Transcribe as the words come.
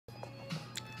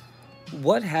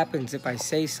What happens if I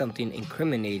say something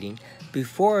incriminating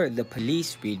before the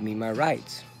police read me my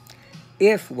rights?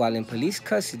 If, while in police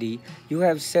custody, you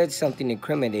have said something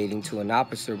incriminating to an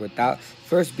officer without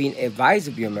first being advised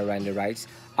of your Miranda rights,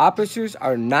 officers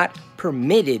are not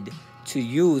permitted to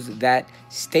use that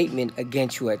statement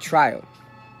against you at trial.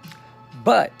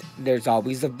 But there's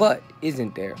always a but,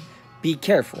 isn't there? Be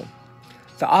careful.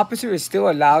 The officer is still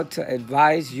allowed to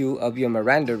advise you of your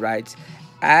Miranda rights,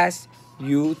 ask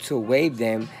you to waive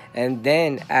them, and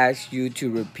then ask you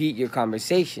to repeat your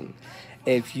conversation.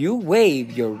 If you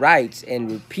waive your rights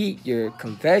and repeat your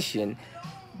confession,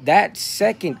 that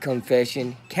second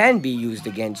confession can be used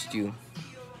against you.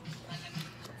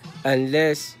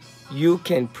 Unless you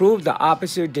can prove the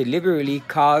officer deliberately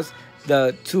caused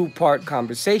the two-part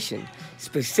conversation.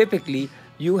 Specifically,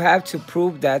 you have to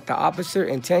prove that the officer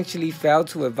intentionally failed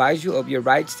to advise you of your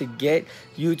rights to get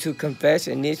you to confess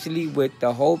initially with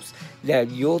the hopes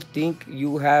that you'll think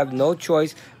you have no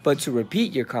choice but to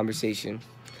repeat your conversation.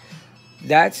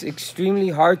 That's extremely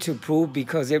hard to prove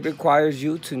because it requires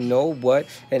you to know what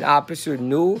an officer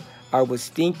knew or was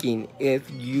thinking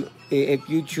if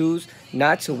you choose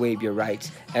not to waive your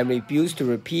rights and refuse to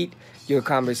repeat your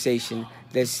conversation.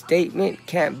 The statement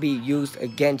can't be used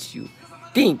against you.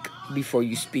 Think before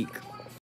you speak.